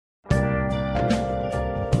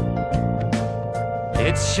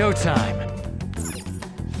It's showtime!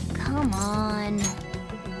 Come on.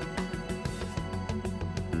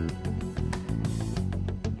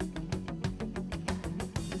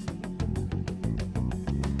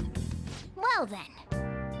 Well then.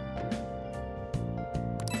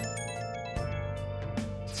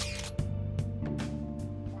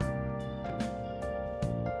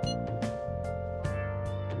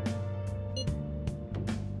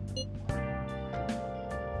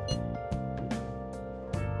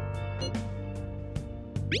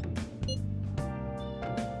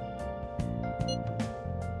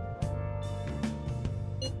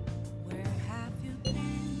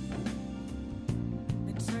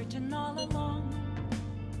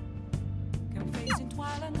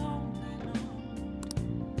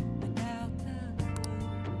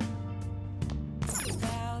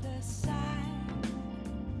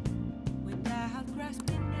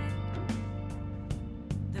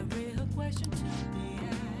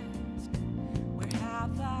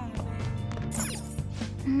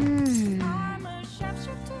 I'm a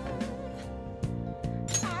sharpshooter,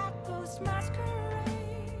 Archus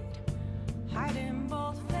masquerade, hiding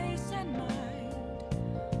both face and mind,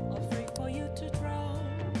 all free for you to draw.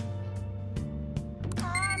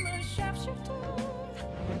 I'm a sharpshooter,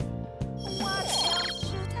 what else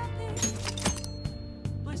should I be?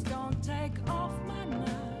 Please don't take off my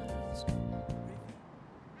mask.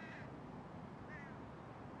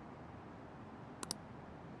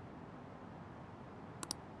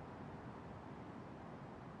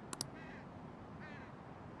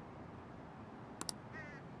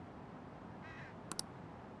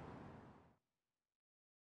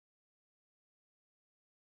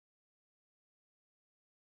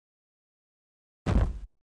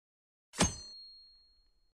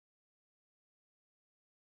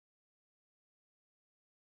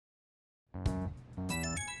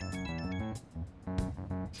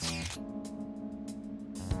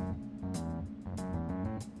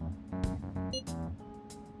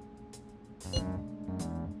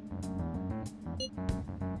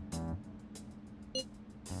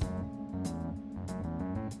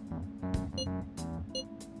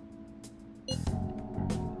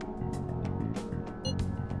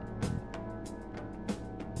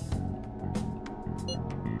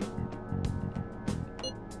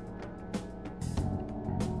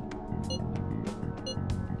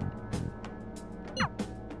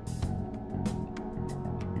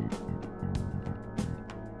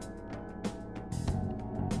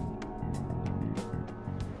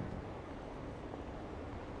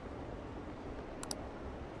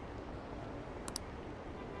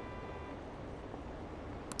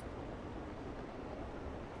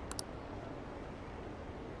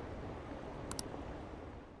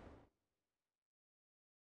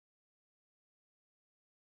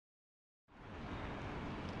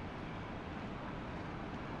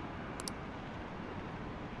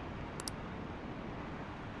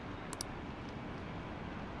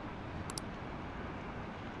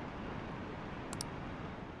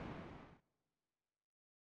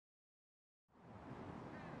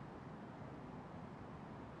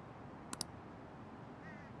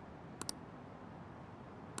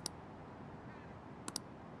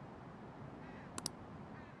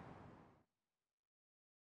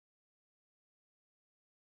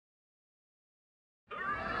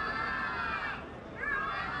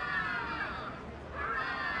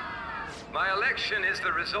 My election is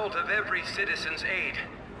the result of every citizen's aid.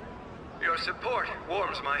 Your support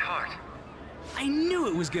warms my heart. I knew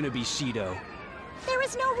it was gonna be Shido. There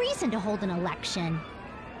is no reason to hold an election.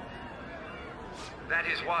 That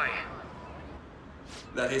is why.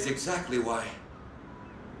 That is exactly why.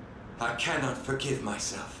 I cannot forgive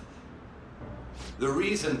myself. The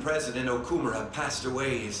reason President Okumura passed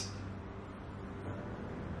away is...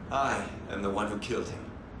 I am the one who killed him.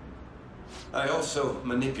 I also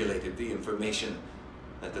manipulated the information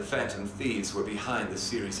that the Phantom Thieves were behind the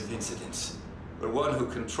series of incidents. The one who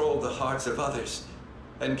controlled the hearts of others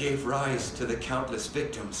and gave rise to the countless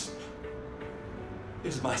victims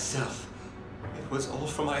is myself. It was all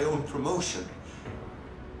for my own promotion.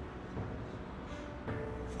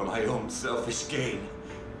 For my own selfish gain.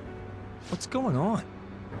 What's going on?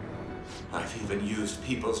 I've even used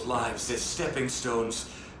people's lives as stepping stones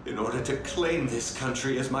in order to claim this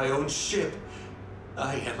country as my own ship.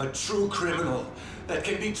 I am a true criminal that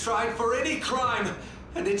can be tried for any crime,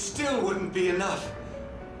 and it still wouldn't be enough.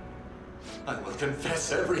 I will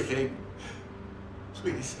confess everything.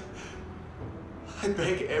 Please, I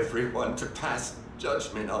beg everyone to pass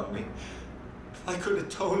judgment on me. If I could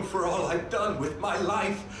atone for all I've done with my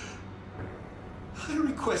life, I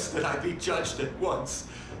request that I be judged at once.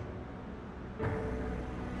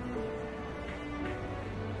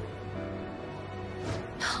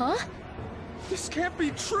 Huh? This can't be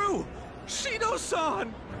true!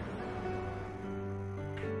 Shido-san!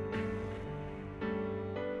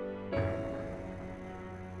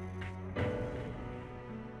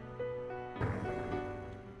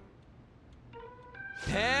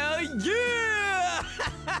 Hell yeah!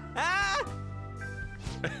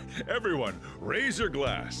 Everyone, raise your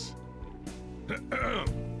glass.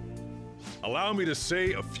 Allow me to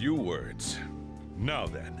say a few words. Now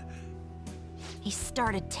then. He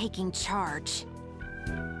started taking charge.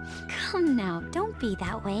 Come now, don't be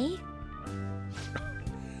that way.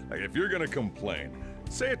 If you're gonna complain,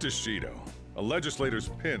 say it to Shido. A legislator's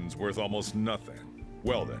pin's worth almost nothing.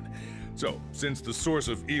 Well then, so since the source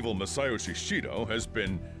of evil Masayoshi Shido has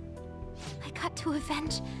been... I got to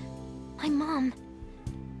avenge my mom.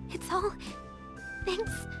 It's all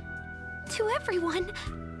thanks to everyone.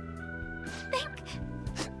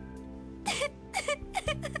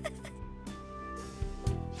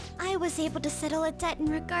 I was able to settle a debt in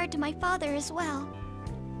regard to my father as well.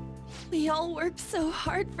 We all worked so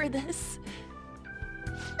hard for this.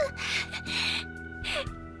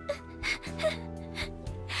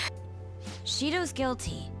 Shido's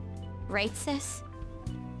guilty, right, sis?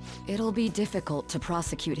 It'll be difficult to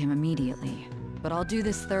prosecute him immediately, but I'll do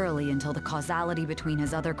this thoroughly until the causality between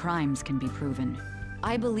his other crimes can be proven.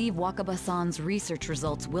 I believe Wakaba-san's research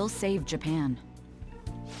results will save Japan.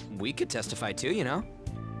 We could testify too, you know?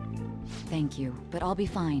 Thank you, but I'll be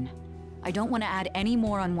fine. I don't want to add any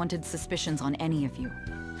more unwanted suspicions on any of you.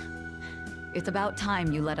 It's about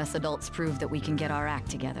time you let us adults prove that we can get our act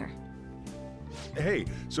together. Hey,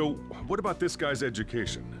 so what about this guy's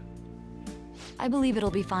education? I believe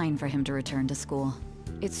it'll be fine for him to return to school.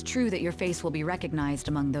 It's true that your face will be recognized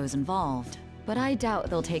among those involved, but I doubt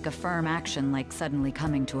they'll take a firm action like suddenly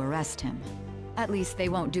coming to arrest him. At least they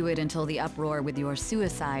won't do it until the uproar with your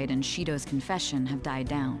suicide and Shido's confession have died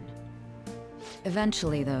down.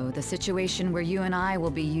 Eventually, though, the situation where you and I will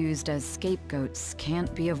be used as scapegoats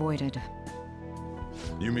can't be avoided.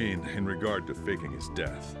 You mean in regard to faking his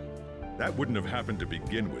death? That wouldn't have happened to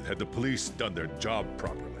begin with had the police done their job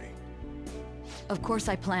properly. Of course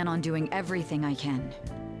I plan on doing everything I can.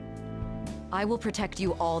 I will protect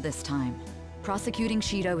you all this time. Prosecuting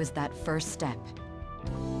Shido is that first step.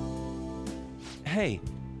 Hey,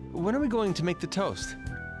 when are we going to make the toast?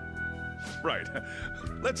 Right,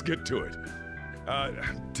 let's get to it.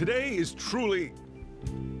 Today is truly...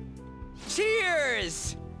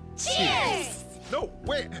 Cheers! Cheers! No,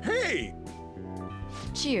 wait, hey!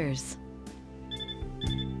 Cheers.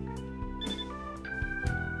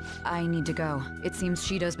 I need to go. It seems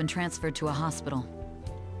Shido's been transferred to a hospital.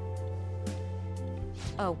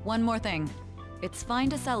 Oh, one more thing. It's fine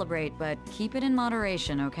to celebrate, but keep it in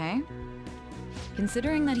moderation, okay?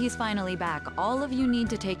 Considering that he's finally back, all of you need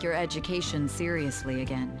to take your education seriously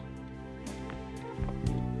again.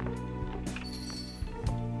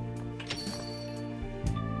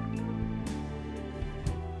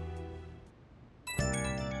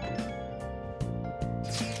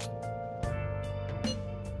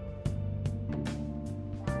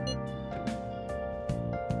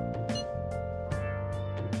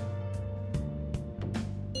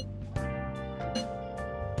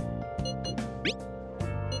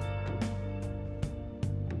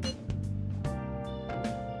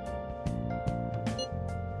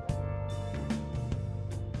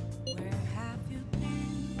 Where have you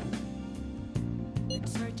been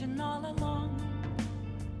searching all along,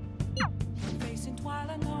 facing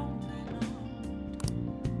twilight on and on,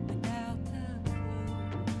 without a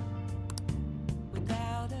clue,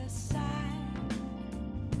 without a sign,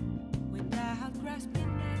 without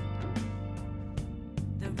grasping it.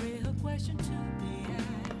 The real question to be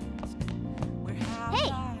asked: where have Hey!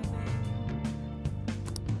 I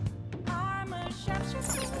been? I'm a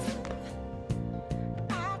sharpshooter.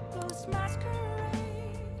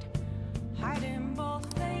 Masquerade, hiding both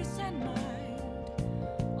face and mind,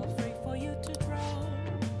 all free for you to draw.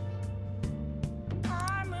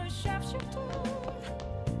 I'm a sharpshooter.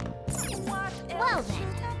 What Well else then.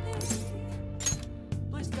 should I be?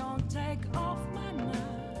 Please don't take off my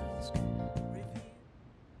mask.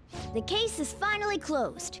 The case is finally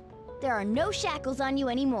closed. There are no shackles on you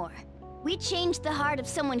anymore. We changed the heart of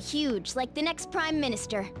someone huge, like the next Prime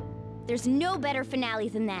Minister. There's no better finale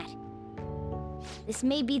than that. This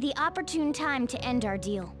may be the opportune time to end our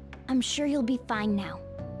deal. I'm sure you'll be fine now.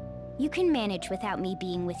 You can manage without me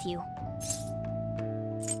being with you.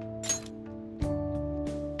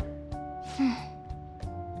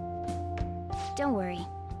 Don't worry,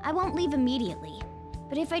 I won't leave immediately.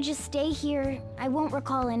 But if I just stay here, I won't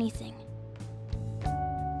recall anything.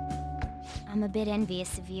 I'm a bit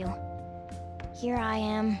envious of you. Here I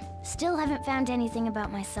am. Still haven't found anything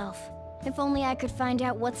about myself. If only I could find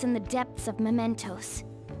out what's in the depths of mementos.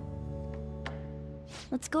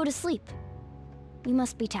 Let's go to sleep. You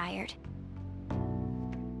must be tired.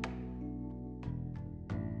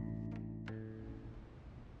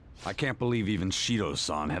 I can't believe even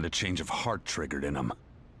Shido-san had a change of heart triggered in him.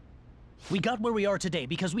 We got where we are today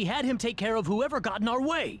because we had him take care of whoever got in our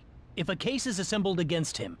way. If a case is assembled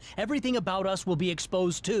against him, everything about us will be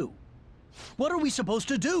exposed too. What are we supposed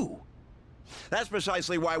to do? That's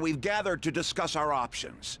precisely why we've gathered to discuss our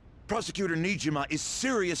options. Prosecutor Nijima is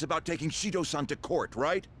serious about taking Shido-san to court,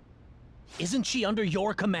 right? Isn't she under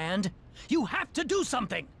your command? You have to do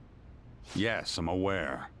something! Yes, I'm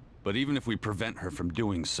aware. But even if we prevent her from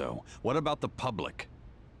doing so, what about the public?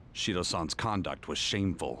 Shido-san's conduct was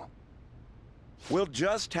shameful. We'll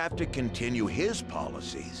just have to continue his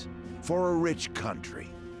policies for a rich country.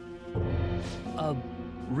 A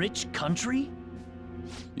rich country?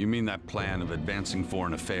 You mean that plan of advancing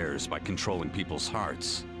foreign affairs by controlling people's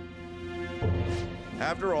hearts?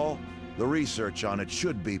 After all, the research on it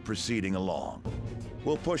should be proceeding along.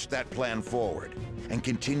 We'll push that plan forward and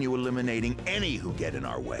continue eliminating any who get in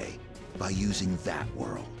our way by using that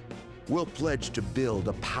world. We'll pledge to build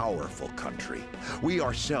a powerful country. We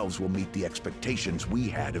ourselves will meet the expectations we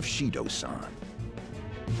had of Shido-san.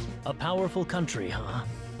 A powerful country, huh?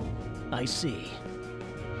 I see.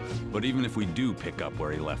 But even if we do pick up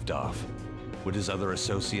where he left off, would his other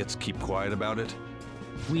associates keep quiet about it?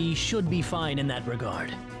 We should be fine in that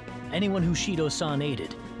regard. Anyone who Shido-san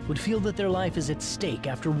aided would feel that their life is at stake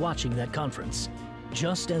after watching that conference,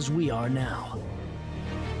 just as we are now.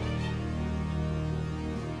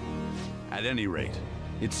 At any rate,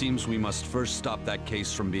 it seems we must first stop that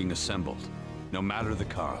case from being assembled, no matter the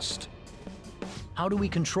cost. How do we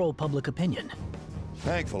control public opinion?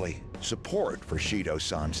 Thankfully, support for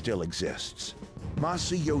Shido-san still exists.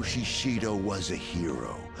 Masayoshi Shido was a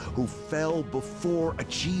hero who fell before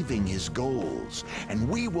achieving his goals, and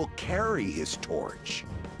we will carry his torch.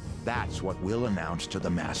 That's what we'll announce to the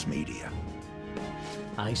mass media.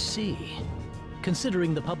 I see.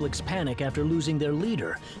 Considering the public's panic after losing their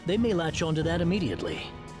leader, they may latch onto that immediately.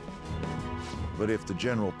 But if the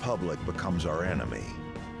general public becomes our enemy,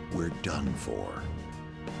 we're done for.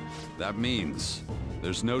 That means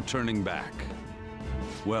there's no turning back.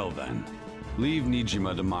 Well then, leave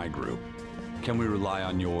Nijima to my group. Can we rely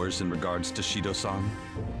on yours in regards to Shido-san?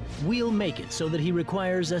 We'll make it so that he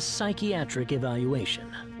requires a psychiatric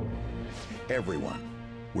evaluation. Everyone,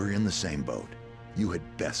 we're in the same boat. You had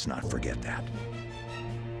best not forget that.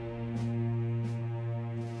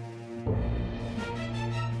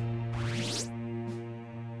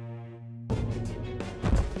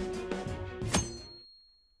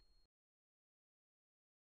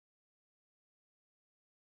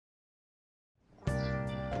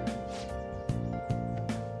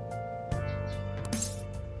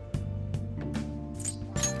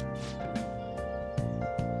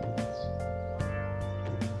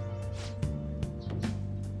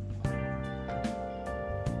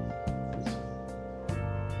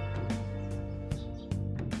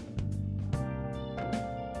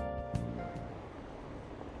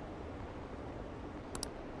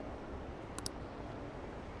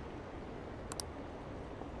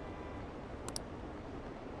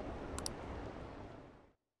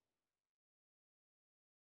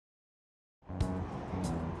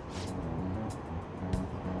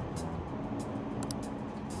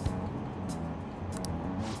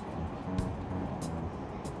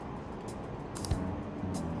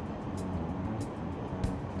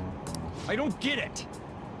 I don't get it!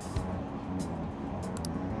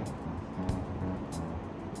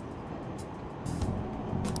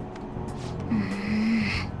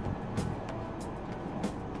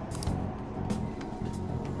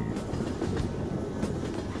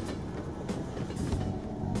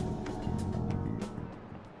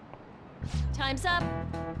 Time's up.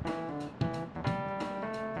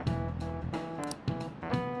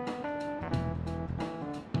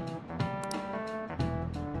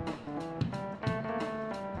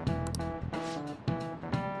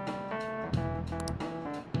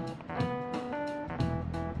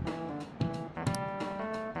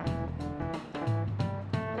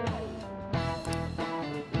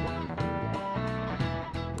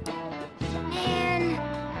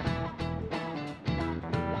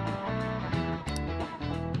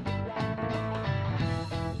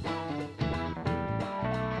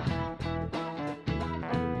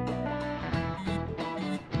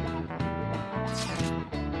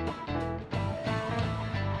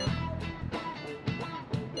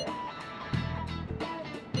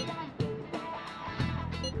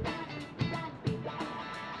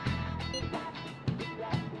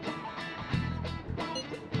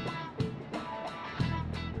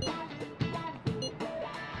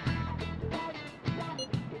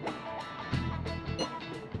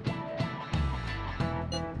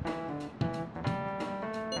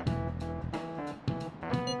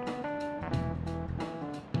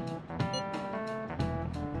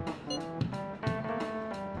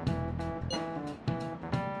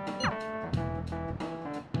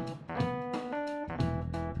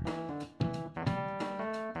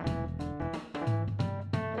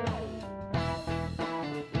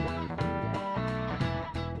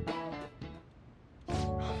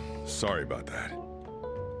 Sorry about that.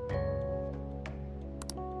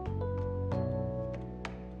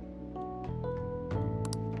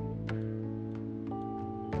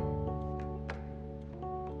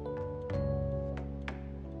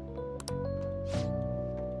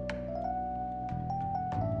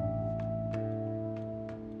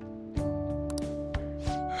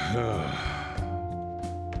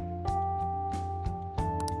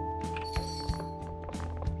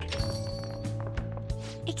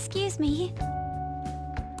 Excuse me.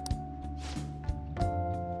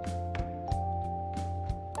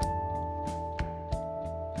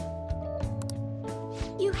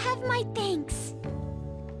 You have my thanks.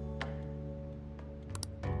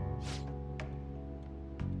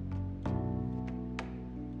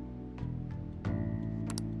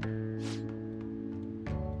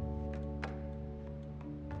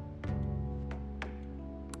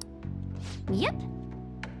 Yep.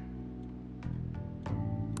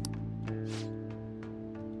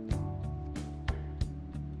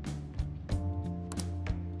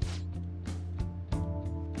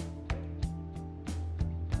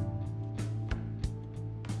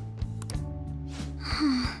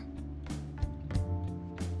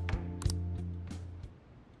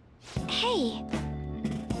 Hey.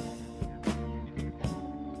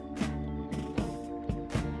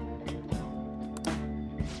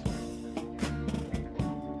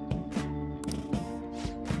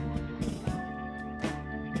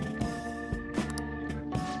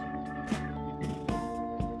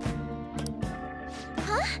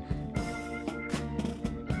 Huh?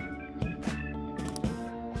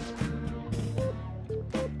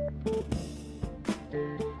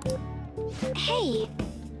 Hey.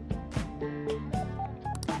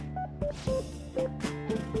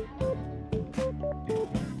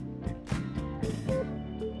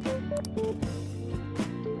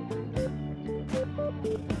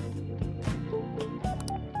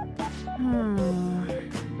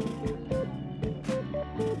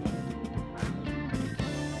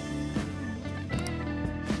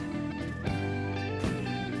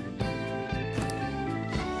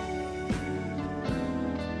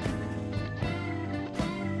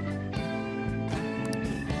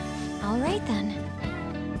 All right then.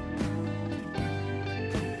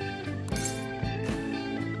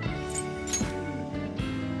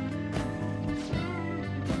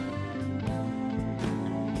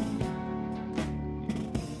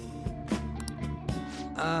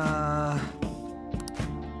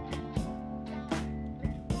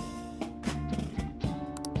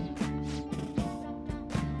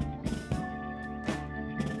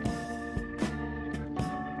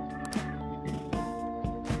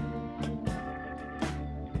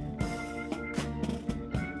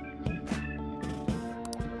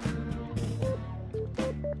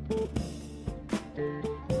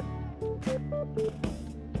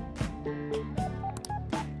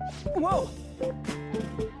 Whoa!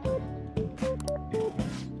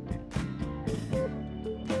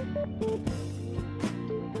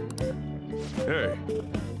 Hey.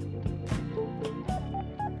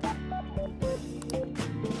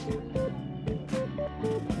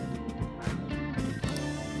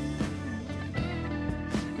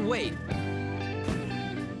 Wait.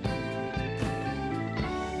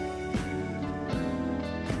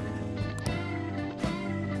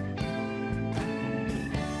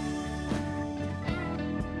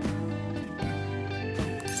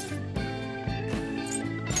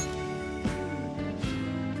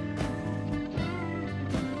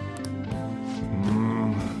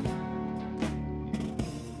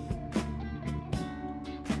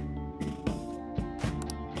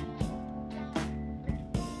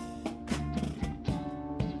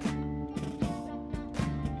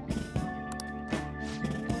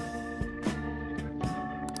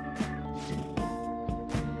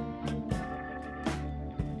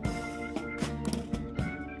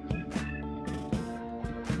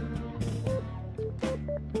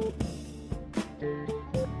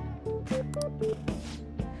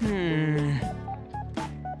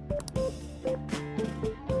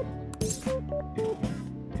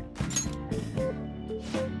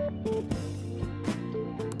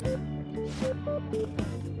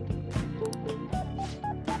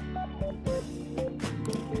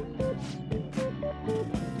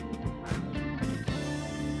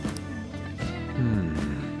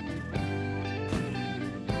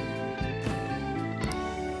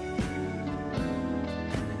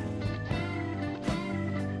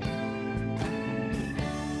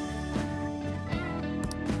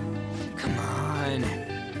 Come on.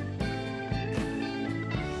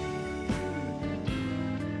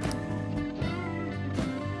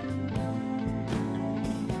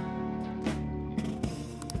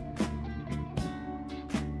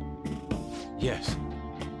 Yes.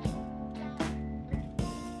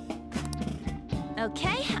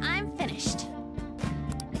 Okay, I'm finished.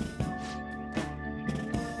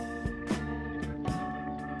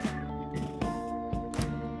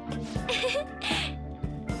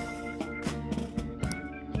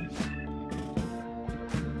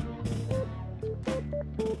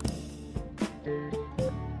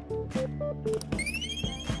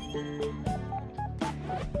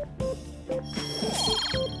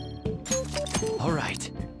 All right.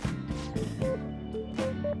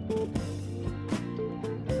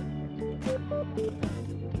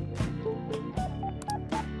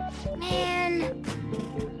 Man.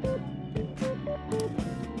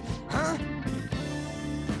 Huh?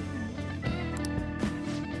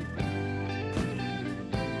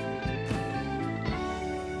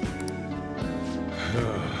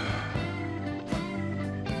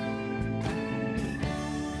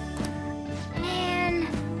 Man.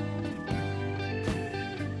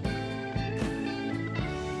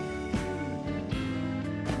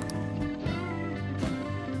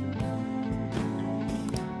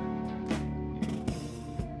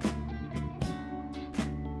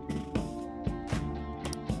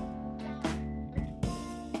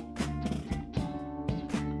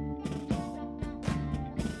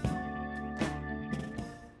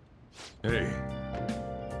 Hey.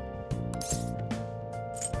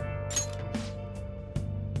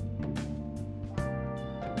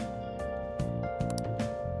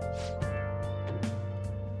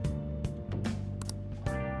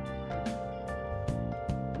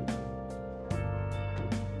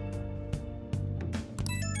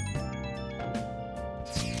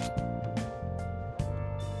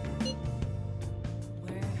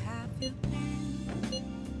 Where have you been?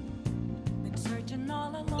 Been searching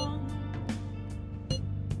all along,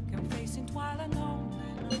 kept facing twilight on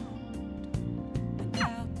and on,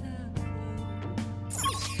 without a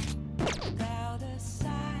clue, without a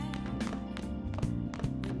sign,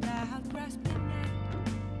 without grasping it.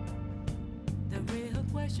 The real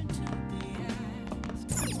question to be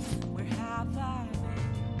asked: where have I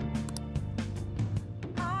been?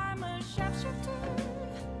 I'm a sharpshooter.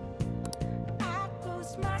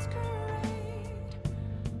 Archus masquerade,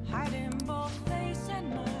 hiding both face and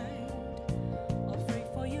mind, all free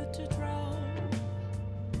for you to draw.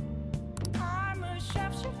 I'm a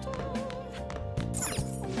sharpshooter.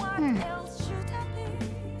 What else should I be?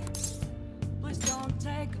 Please don't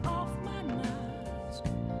take off my mask,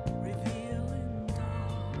 revealing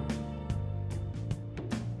dawn.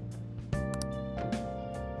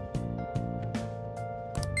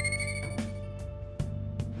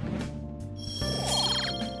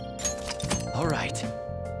 All right.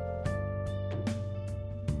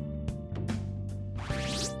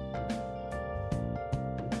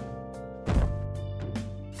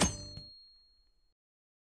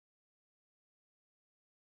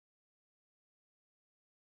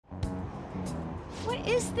 What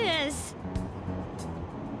is this?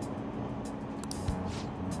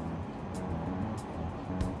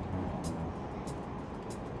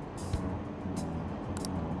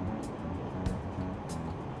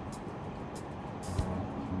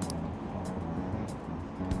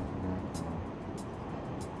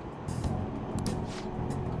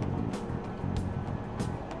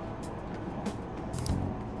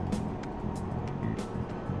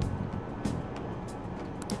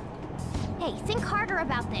 Hey, think harder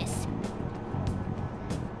about this.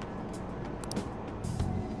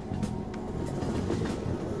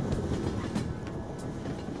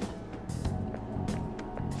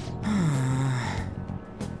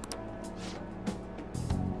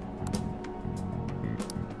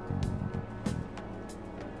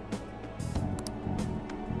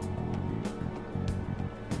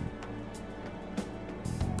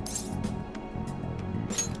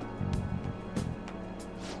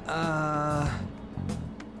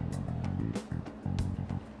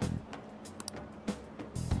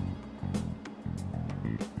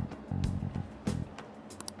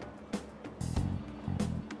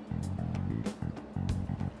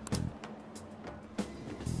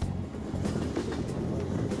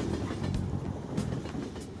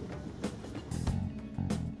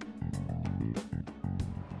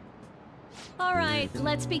 All right,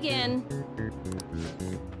 let's begin.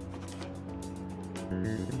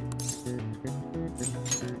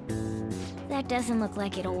 That doesn't look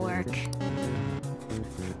like it'll work.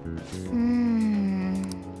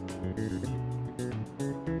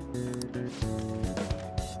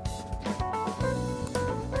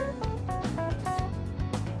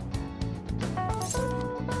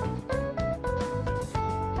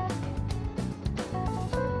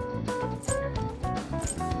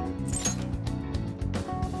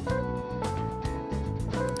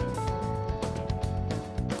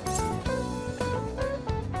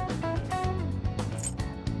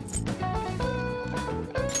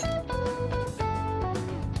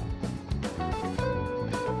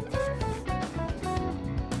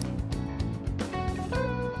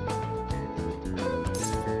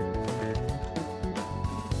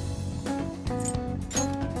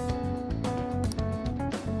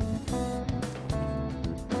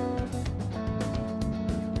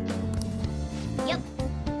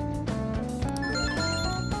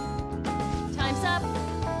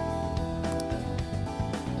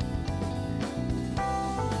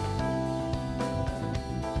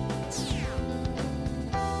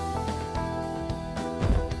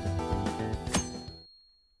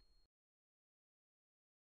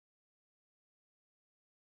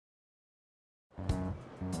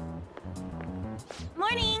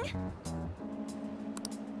 Morning!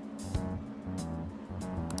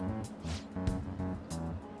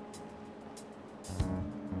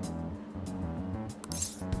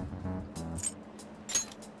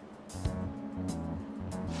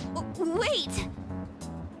 Wait!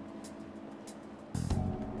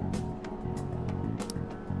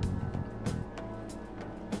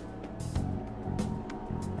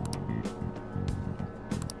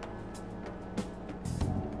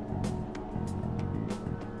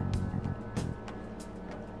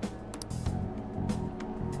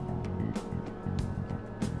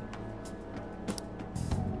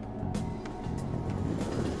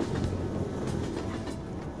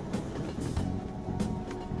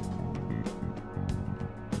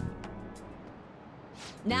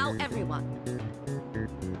 Now, everyone.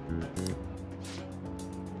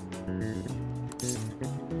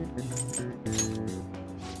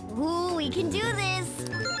 Ooh, we can do this!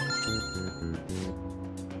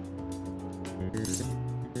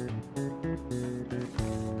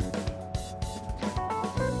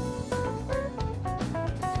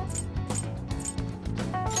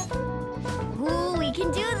 Ooh, we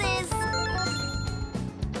can do this!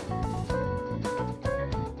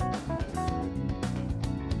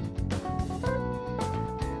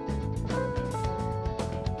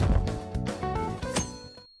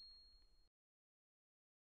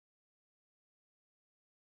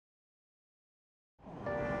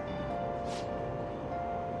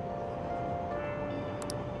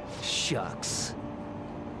 Shucks.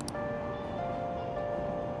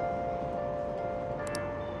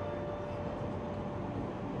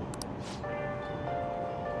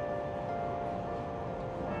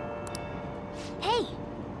 Hey!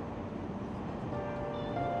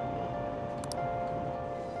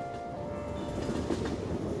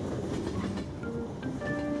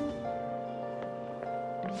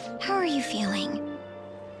 How are you feeling?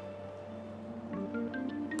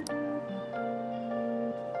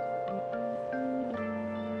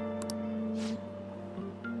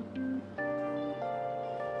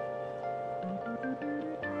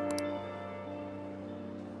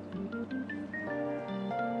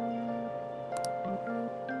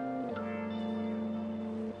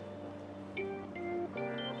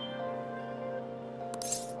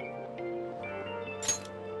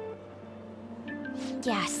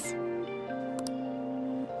 Yes.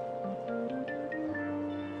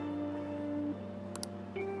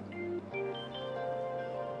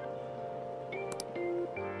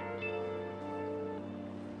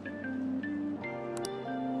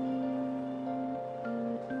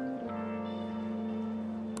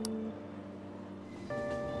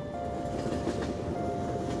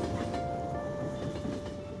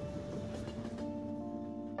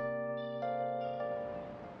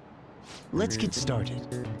 Let's get started.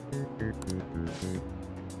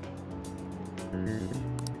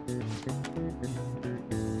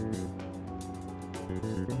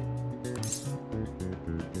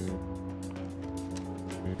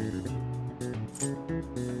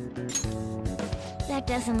 That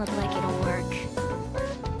doesn't look like it'll work.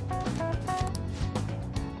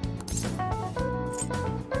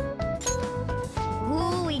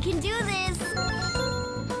 Ooh, we can do this!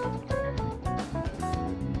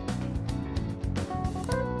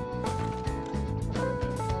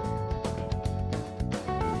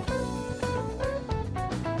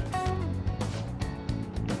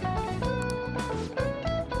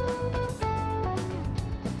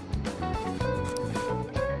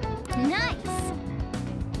 Nice!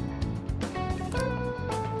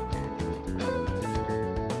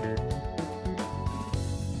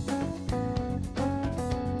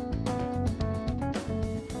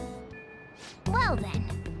 Well then.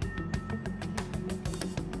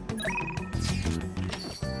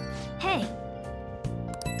 Hey.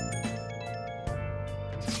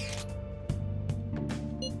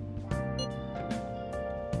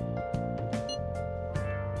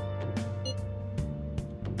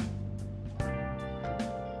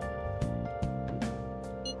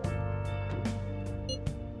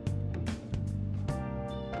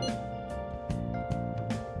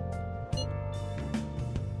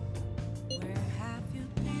 Where have you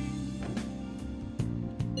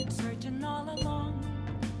been searching all along,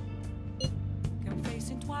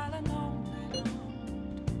 confessing while alone,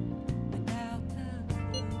 without the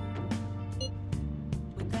clue,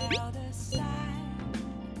 without a sign,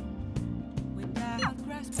 without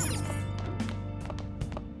grasping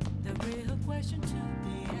the real question to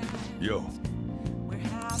be asked. Yo. Where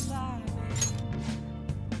have I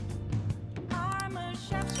been? I'm a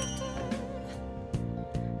sharpshooter.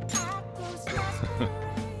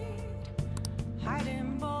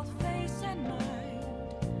 Hiding both face and mind.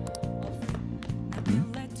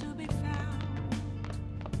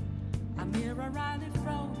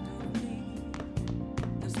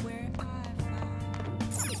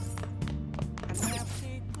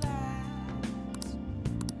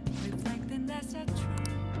 the truth.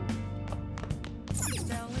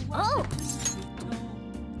 Tell me what Oh! to be told.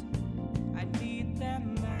 I need that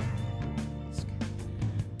mask.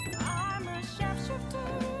 I'm a sharpshooter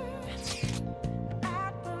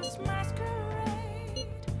at this masquerade.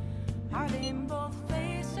 Heart in both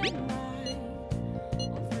face and mind,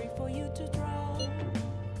 all free for you to draw.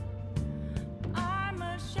 I'm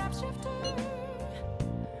a sharpshooter,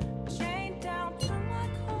 chained down to my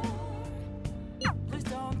core. Please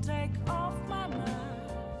don't take off my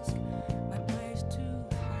mask, my place to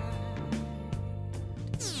hide.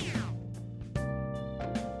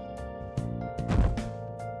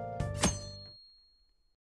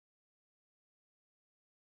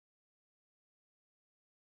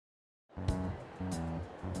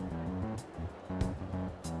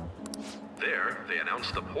 There, they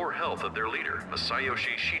announced the poor health of their leader,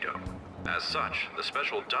 Masayoshi Shido. As such, the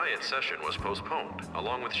special diet session was postponed,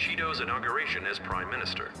 along with Shido's inauguration as Prime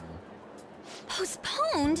Minister.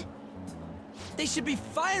 Postponed? They should be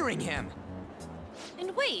firing him!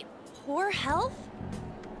 And wait, poor health?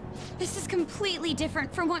 This is completely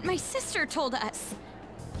different from what my sister told us.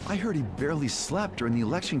 I heard he barely slept during the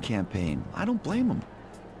election campaign. I don't blame him.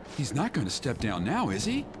 He's not going to step down now, is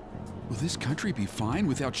he? Will this country be fine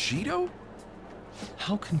without Shido?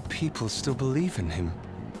 How can people still believe in him?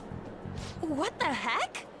 What the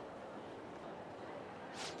heck?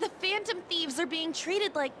 The Phantom Thieves are being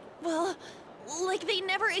treated like, well, like they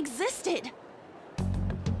never existed.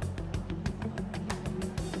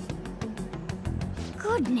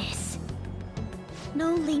 Goodness.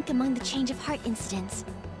 No link among the change of heart incidents.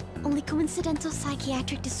 Only coincidental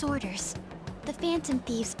psychiatric disorders. The Phantom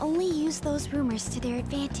Thieves only use those rumors to their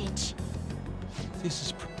advantage. This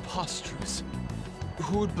is preposterous.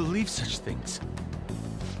 Who would believe such things?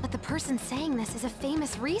 But the person saying this is a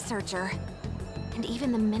famous researcher. And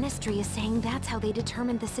even the Ministry is saying that's how they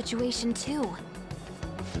determined the situation too.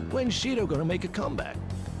 When's Shido gonna make a comeback?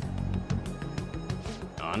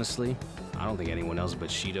 Honestly, I don't think anyone else but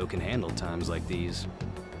Shido can handle times like these.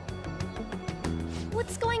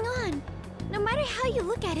 What's going on? No matter how you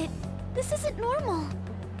look at it, this isn't normal.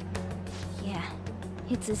 Yeah,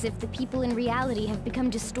 it's as if the people in reality have become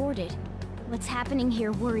distorted. What's happening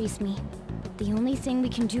here worries me. The only thing we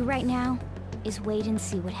can do right now is wait and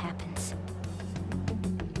see what happens.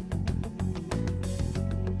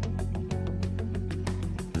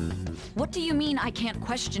 What do you mean I can't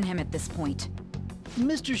question him at this point?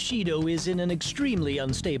 Mr. Shido is in an extremely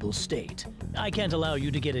unstable state. I can't allow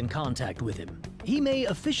you to get in contact with him. He may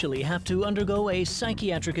officially have to undergo a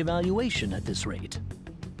psychiatric evaluation at this rate.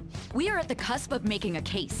 We are at the cusp of making a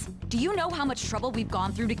case. Do you know how much trouble we've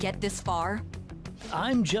gone through to get this far?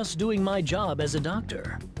 I'm just doing my job as a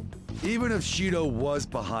doctor. Even if Shido was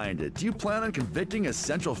behind it, do you plan on convicting a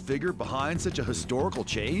central figure behind such a historical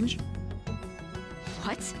change?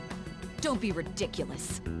 What? Don't be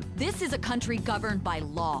ridiculous. This is a country governed by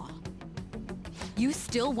law. You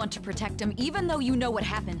still want to protect him even though you know what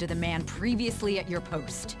happened to the man previously at your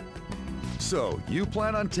post. So, you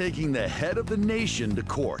plan on taking the head of the nation to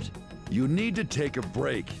court. You need to take a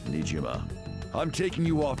break, Nijima. I'm taking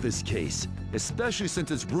you off this case, especially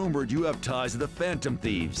since it's rumored you have ties to the Phantom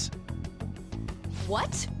Thieves.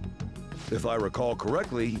 What? If I recall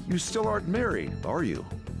correctly, you still aren't married, are you?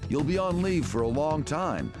 You'll be on leave for a long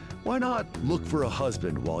time. Why not look for a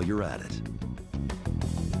husband while you're at it?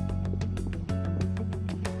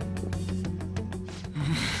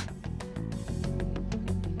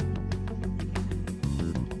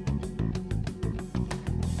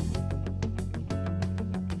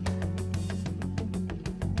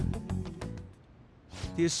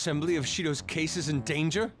 The assembly of Shido's case is in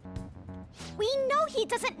danger? We know he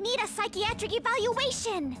doesn't need a psychiatric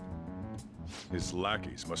evaluation! His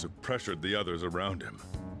lackeys must have pressured the others around him.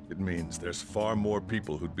 It means there's far more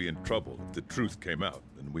people who'd be in trouble if the truth came out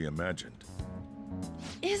than we imagined.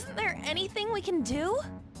 Isn't there anything we can do?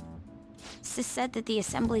 Sis said that the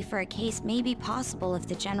assembly for a case may be possible if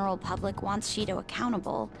the general public wants Shido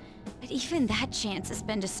accountable, but even that chance has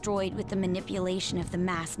been destroyed with the manipulation of the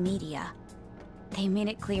mass media. They made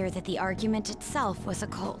it clear that the argument itself was a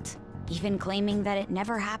cult, even claiming that it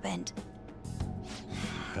never happened.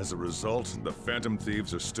 As a result, the Phantom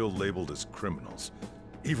Thieves are still labeled as criminals,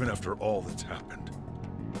 even after all that's happened.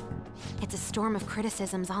 It's a storm of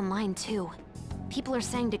criticisms online too. People are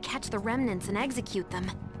saying to catch the remnants and execute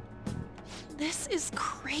them. This is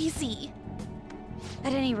crazy.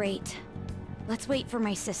 At any rate, let's wait for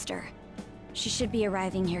my sister. She should be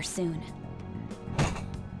arriving here soon.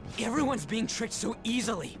 Everyone's being tricked so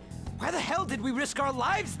easily. Why the hell did we risk our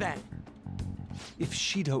lives then? If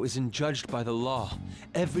Shido isn't judged by the law,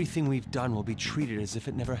 everything we've done will be treated as if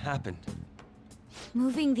it never happened.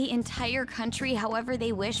 Moving the entire country however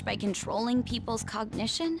they wish by controlling people's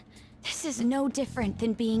cognition? This is no different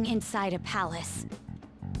than being inside a palace.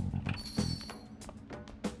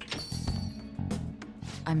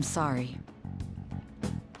 I'm sorry.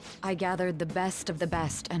 I gathered the best of the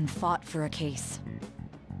best and fought for a case.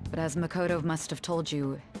 But as Makoto must have told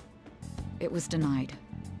you, it was denied.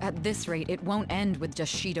 At this rate, it won't end with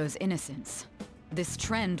just Shido's innocence. This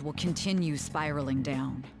trend will continue spiraling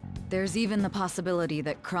down. There's even the possibility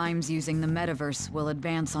that crimes using the metaverse will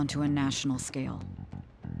advance onto a national scale.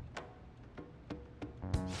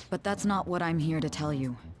 But that's not what I'm here to tell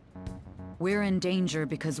you. We're in danger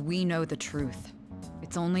because we know the truth.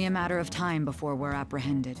 It's only a matter of time before we're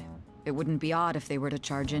apprehended. It wouldn't be odd if they were to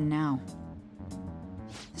charge in now.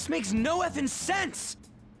 This makes no effing sense!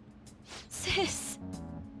 Sis!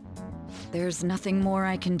 There's nothing more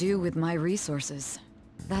I can do with my resources.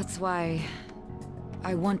 That's why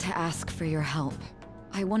I want to ask for your help.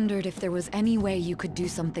 I wondered if there was any way you could do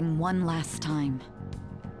something one last time.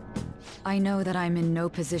 I know that I'm in no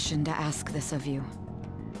position to ask this of you.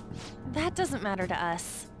 That doesn't matter to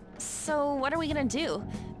us. So what are we gonna do?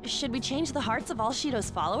 Should we change the hearts of all Shido's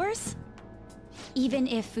followers? Even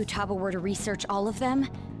if Futaba were to research all of them,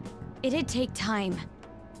 it'd take time.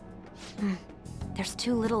 There's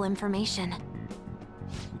too little information.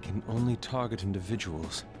 We can only target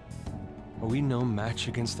individuals. Are we no match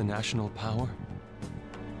against the national power?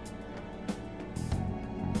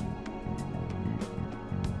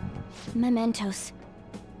 Mementos.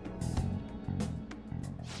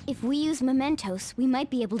 If we use mementos, we might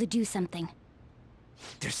be able to do something.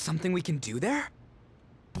 There's something we can do there?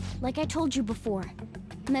 Like I told you before,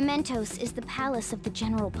 mementos is the palace of the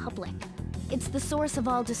general public. It's the source of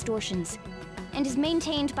all distortions, and is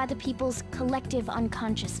maintained by the people's collective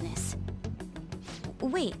unconsciousness.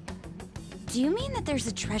 Wait, do you mean that there's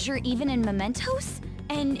a treasure even in mementos?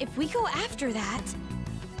 And if we go after that...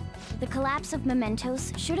 The collapse of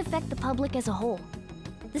mementos should affect the public as a whole.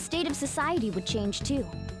 The state of society would change too.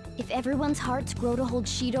 If everyone's hearts grow to hold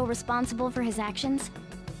Shido responsible for his actions,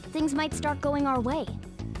 things might start going our way.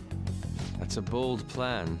 That's a bold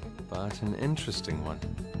plan, but an interesting one.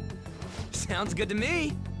 Sounds good to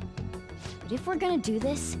me! But if we're gonna do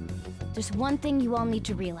this, there's one thing you all need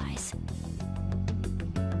to realize.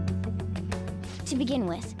 To begin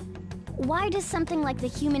with, why does something like the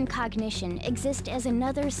human cognition exist as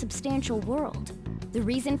another substantial world? The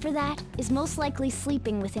reason for that is most likely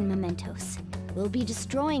sleeping within mementos. We'll be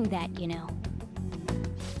destroying that, you know.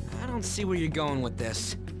 I don't see where you're going with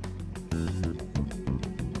this.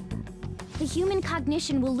 The human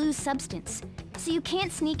cognition will lose substance, so you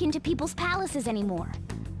can't sneak into people's palaces anymore.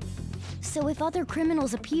 So if other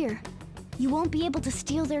criminals appear, you won't be able to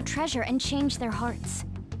steal their treasure and change their hearts.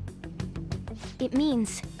 It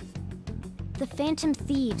means the Phantom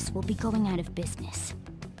Thieves will be going out of business.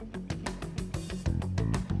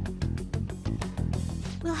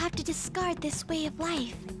 We'll have to discard this way of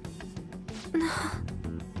life.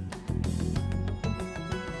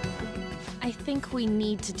 I think we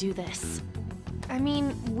need to do this. I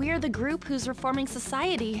mean, we're the group who's reforming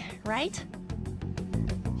society, right?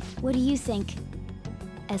 What do you think?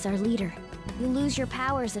 As our leader, you'll lose your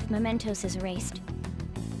powers if mementos is erased.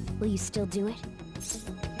 Will you still do it?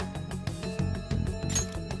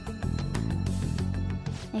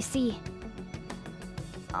 I see.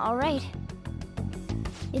 All right.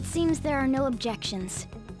 It seems there are no objections.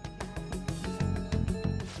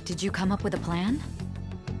 Did you come up with a plan?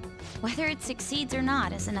 Whether it succeeds or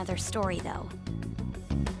not is another story, though.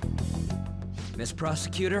 Miss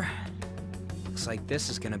Prosecutor, looks like this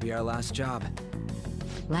is gonna be our last job.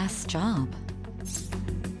 Last job?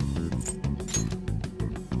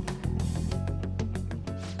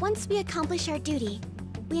 Once we accomplish our duty,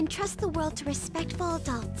 we entrust the world to respectful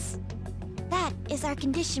adults. That is our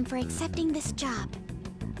condition for accepting this job.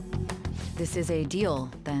 This is a deal,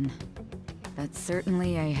 then. That's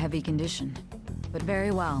certainly a heavy condition. But very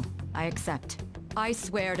well, I accept. I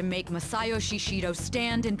swear to make Masayoshi Shido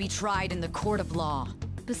stand and be tried in the court of law.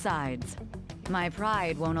 Besides, my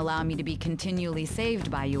pride won't allow me to be continually saved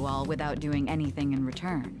by you all without doing anything in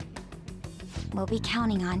return. We'll be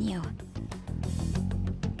counting on you.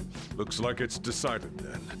 Looks like it's decided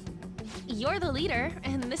then. You're the leader,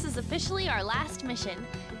 and this is officially our last mission.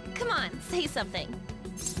 Come on, say something.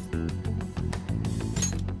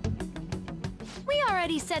 We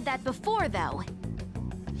already said that before, though.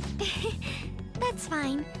 That's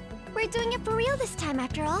fine. We're doing it for real this time,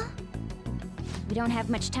 after all. We don't have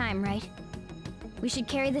much time, right? We should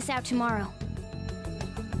carry this out tomorrow.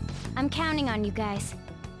 I'm counting on you guys.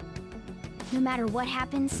 No matter what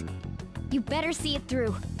happens, you better see it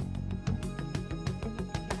through.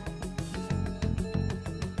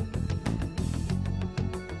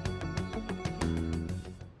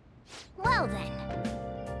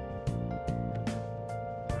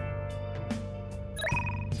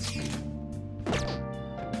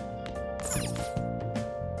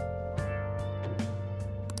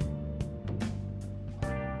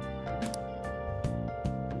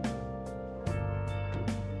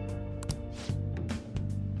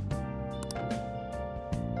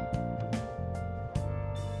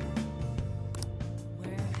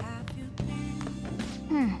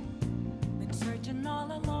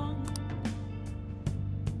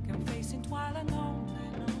 smiling on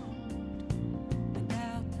and on,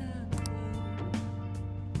 without a clue,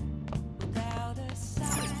 without a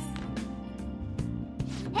sign,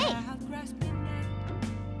 without grasping it.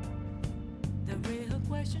 The real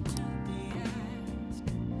question to be asked,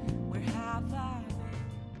 where have I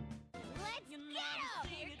been? Let's go!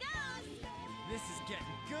 Here goes! This is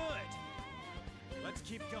getting good. Let's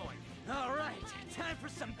keep going. All right, time for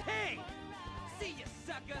some pay. See ya,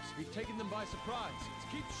 sucker. We've taken them by surprise. Let's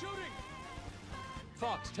keep shooting.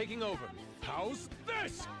 Fox taking over. How's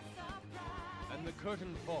this? And the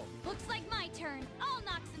curtain falls. Looks like my turn. I'll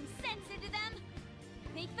knock some sense into them.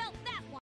 They felt that one.